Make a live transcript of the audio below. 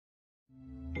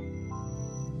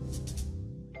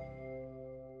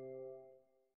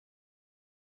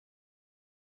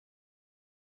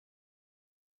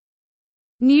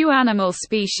New animal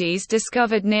species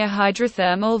discovered near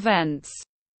hydrothermal vents.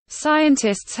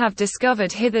 Scientists have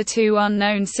discovered hitherto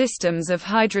unknown systems of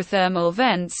hydrothermal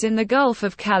vents in the Gulf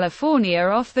of California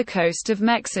off the coast of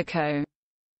Mexico.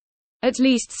 At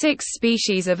least 6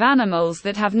 species of animals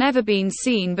that have never been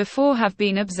seen before have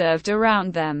been observed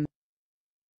around them.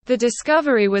 The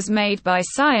discovery was made by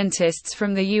scientists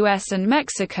from the US and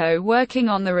Mexico working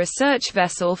on the research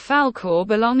vessel Falkor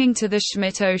belonging to the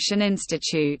Schmidt Ocean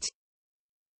Institute.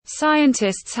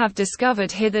 Scientists have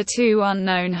discovered hitherto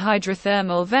unknown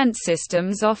hydrothermal vent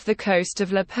systems off the coast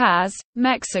of La Paz,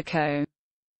 Mexico.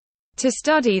 To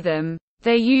study them,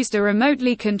 they used a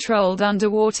remotely controlled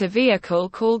underwater vehicle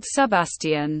called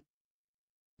Sebastian,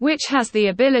 which has the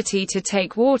ability to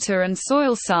take water and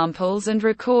soil samples and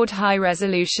record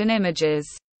high-resolution images.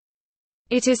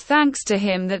 It is thanks to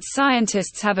him that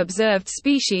scientists have observed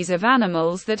species of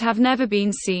animals that have never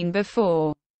been seen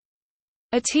before.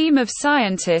 A team of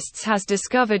scientists has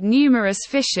discovered numerous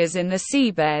fissures in the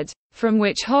seabed, from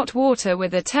which hot water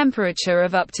with a temperature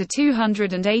of up to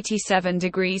 287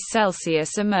 degrees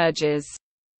Celsius emerges.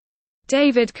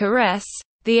 David Caress,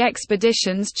 the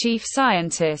expedition's chief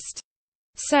scientist,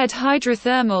 said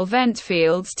hydrothermal vent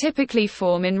fields typically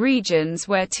form in regions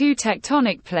where 2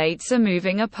 tectonic plates are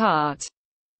moving apart.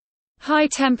 High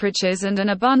temperatures and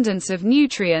an abundance of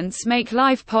nutrients make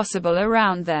life possible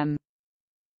around them.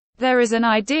 There is an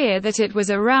idea that it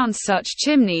was around such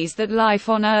chimneys that life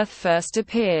on Earth first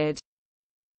appeared.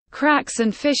 Cracks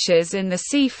and fissures in the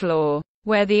seafloor,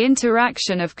 where the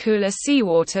interaction of cooler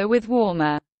seawater with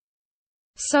warmer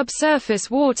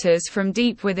subsurface waters from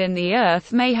deep within the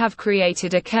Earth may have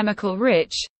created a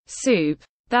chemical-rich soup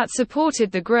that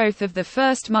supported the growth of the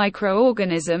first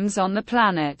microorganisms on the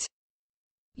planet.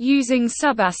 Using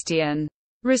Sebastian,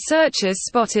 researchers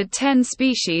spotted 10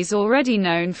 species already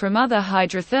known from other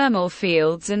hydrothermal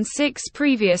fields and 6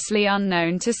 previously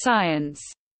unknown to science.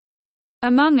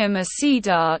 Among them are sea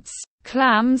darts,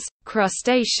 clams,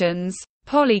 crustaceans,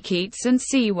 polychaetes and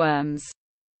seaworms.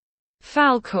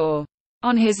 Falkor,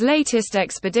 on his latest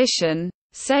expedition,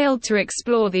 sailed to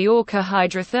explore the Orca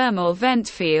hydrothermal vent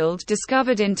field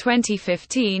discovered in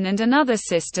 2015 and another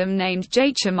system named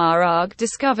Jaichamarag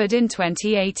discovered in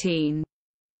 2018.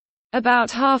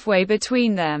 About halfway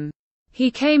between them,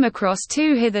 he came across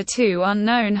 2 hitherto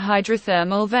unknown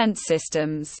hydrothermal vent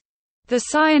systems. The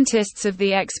scientists of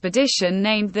the expedition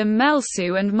named them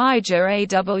Melsu and Mija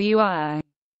Awi.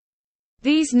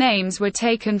 These names were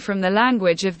taken from the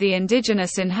language of the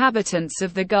indigenous inhabitants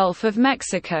of the Gulf of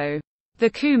Mexico, the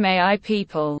Kumeyaay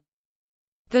people.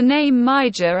 The name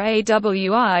Mija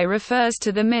Awi refers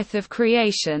to the myth of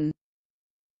creation,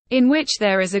 in which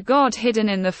there is a god hidden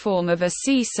in the form of a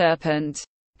sea serpent.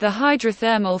 The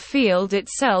hydrothermal field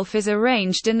itself is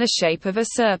arranged in the shape of a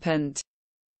serpent.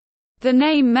 The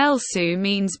name Melsu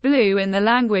means blue in the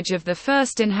language of the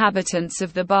first inhabitants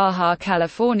of the Baja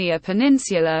California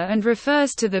Peninsula and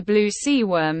refers to the blue sea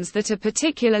worms that are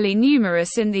particularly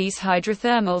numerous in these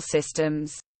hydrothermal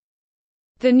systems.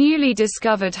 The newly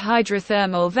discovered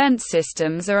hydrothermal vent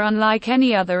systems are unlike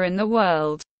any other in the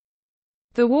world.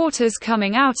 The waters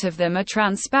coming out of them are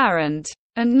transparent,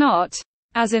 and not,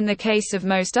 as in the case of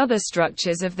most other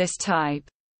structures of this type,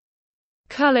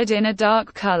 colored in a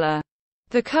dark color.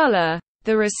 The color,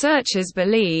 the researchers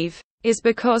believe, is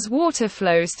because water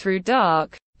flows through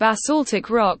dark, basaltic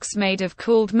rocks made of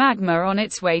cooled magma on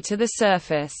its way to the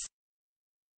surface,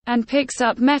 and picks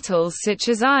up metals such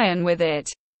as iron with it.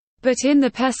 But in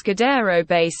the Pescadero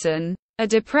Basin, a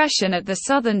depression at the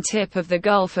southern tip of the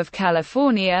Gulf of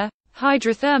California,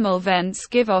 hydrothermal vents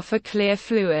give off a clear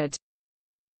fluid.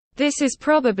 This is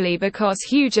probably because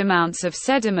huge amounts of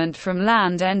sediment from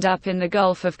land end up in the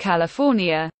Gulf of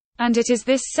California, and it is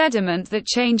this sediment that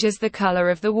changes the color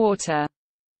of the water.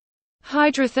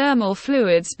 Hydrothermal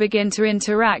fluids begin to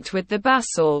interact with the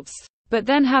basalts, but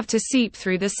then have to seep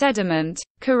through the sediment,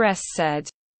 Caress said.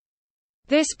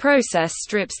 This process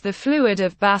strips the fluid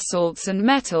of basalts and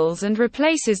metals and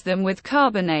replaces them with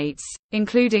carbonates,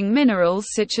 including minerals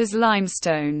such as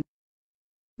limestone.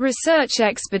 Research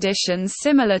expeditions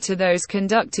similar to those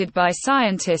conducted by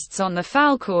scientists on the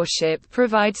Falkor ship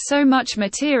provide so much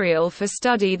material for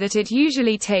study that it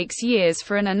usually takes years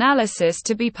for an analysis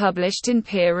to be published in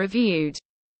peer-reviewed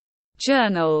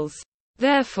journals.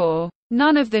 Therefore,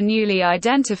 none of the newly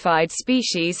identified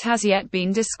species has yet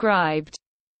been described.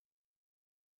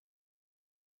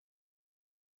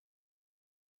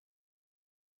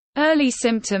 Early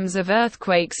symptoms of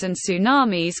earthquakes and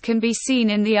tsunamis can be seen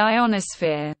in the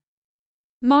ionosphere.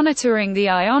 Monitoring the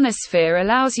ionosphere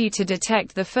allows you to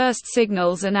detect the first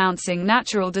signals announcing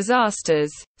natural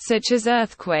disasters, such as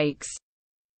earthquakes.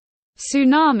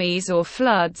 tsunamis or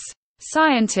floods.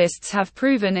 Scientists have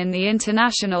proven in the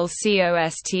international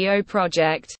COSTO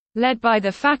project, led by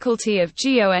the Faculty of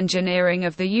Geoengineering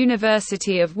of the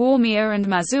University of Warmia and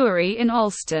Missouri in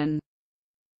Allston.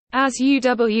 As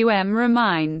UWM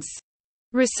reminds,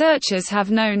 researchers have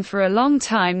known for a long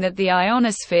time that the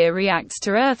ionosphere reacts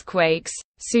to earthquakes,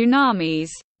 tsunamis,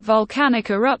 volcanic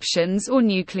eruptions or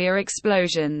nuclear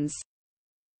explosions.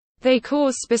 They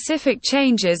cause specific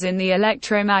changes in the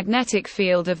electromagnetic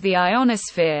field of the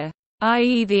ionosphere,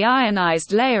 i.e. the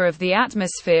ionized layer of the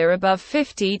atmosphere above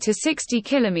 50 to 60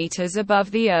 kilometers above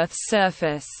the Earth's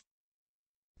surface.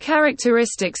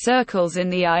 Characteristic circles in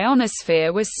the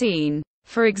ionosphere were seen,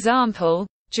 for example,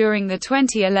 during the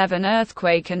 2011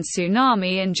 earthquake and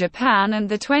tsunami in Japan and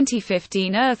the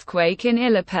 2015 earthquake in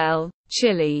Illapel,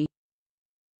 Chile.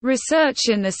 Research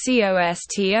in the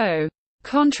COSTO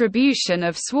contribution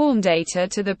of swarm data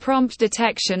to the prompt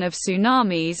detection of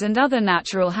tsunamis and other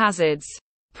natural hazards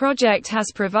project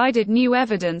has provided new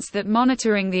evidence that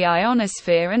monitoring the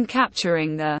ionosphere and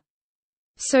capturing the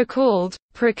so-called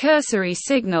precursory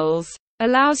signals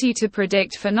allows you to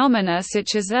predict phenomena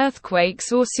such as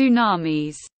earthquakes or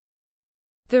tsunamis.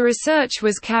 The research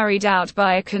was carried out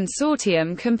by a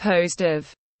consortium composed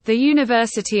of the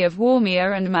University of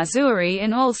Warmia and Missouri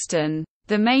in Allston,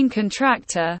 the main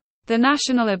contractor, the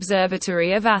National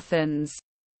Observatory of Athens,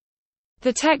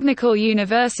 the Technical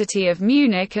University of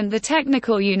Munich and the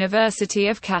Technical University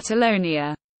of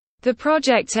Catalonia. The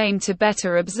project aimed to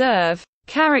better observe,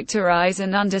 characterize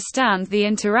and understand the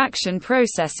interaction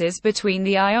processes between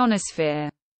the ionosphere,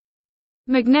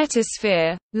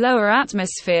 magnetosphere, lower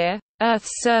atmosphere,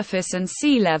 Earth's surface and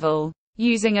sea level,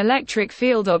 using electric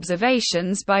field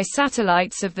observations by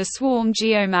satellites of the Swarm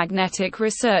Geomagnetic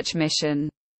Research Mission.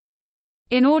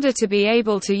 In order to be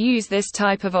able to use this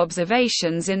type of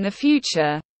observations in the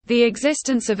future, the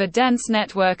existence of a dense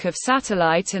network of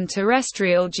satellite and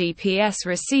terrestrial GPS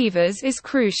receivers is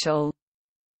crucial.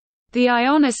 The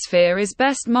ionosphere is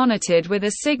best monitored with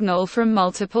a signal from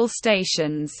multiple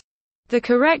stations. The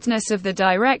correctness of the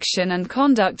direction and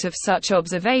conduct of such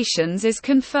observations is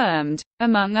confirmed,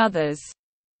 among others,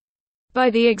 by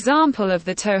the example of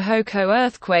the Tohoku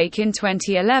earthquake in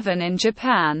 2011 in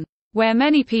Japan, where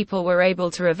many people were able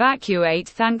to evacuate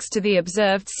thanks to the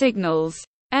observed signals,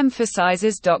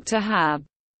 emphasizes Dr. Hab.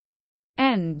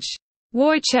 Eng.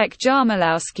 Wojciech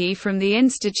Jarmilowski from the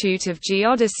Institute of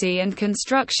Geodesy and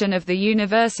Construction of the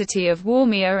University of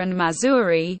Warmia and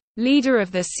Missouri, leader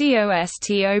of the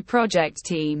COSTO project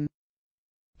team.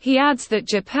 He adds that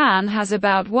Japan has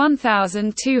about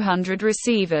 1,200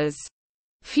 receivers.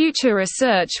 Future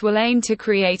research will aim to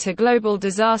create a global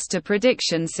disaster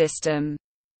prediction system,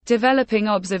 developing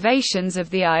observations of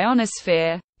the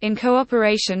ionosphere, in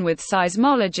cooperation with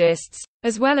seismologists,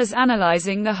 as well as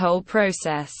analyzing the whole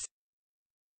process.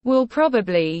 Will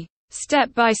probably,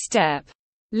 step by step,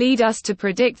 lead us to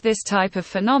predict this type of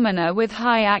phenomena with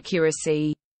high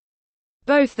accuracy.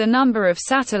 Both the number of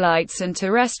satellites and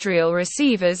terrestrial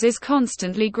receivers is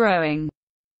constantly growing.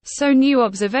 So new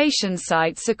observation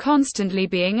sites are constantly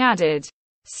being added,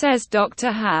 says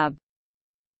Dr. Hab.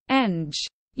 Eng.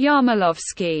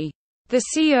 Jarmilowski. The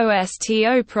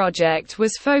COSTO project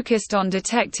was focused on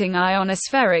detecting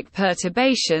ionospheric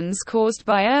perturbations caused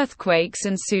by earthquakes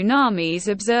and tsunamis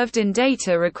observed in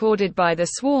data recorded by the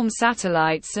swarm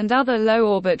satellites and other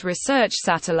low-orbit research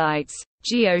satellites,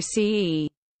 GOCE.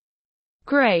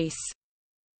 Grace.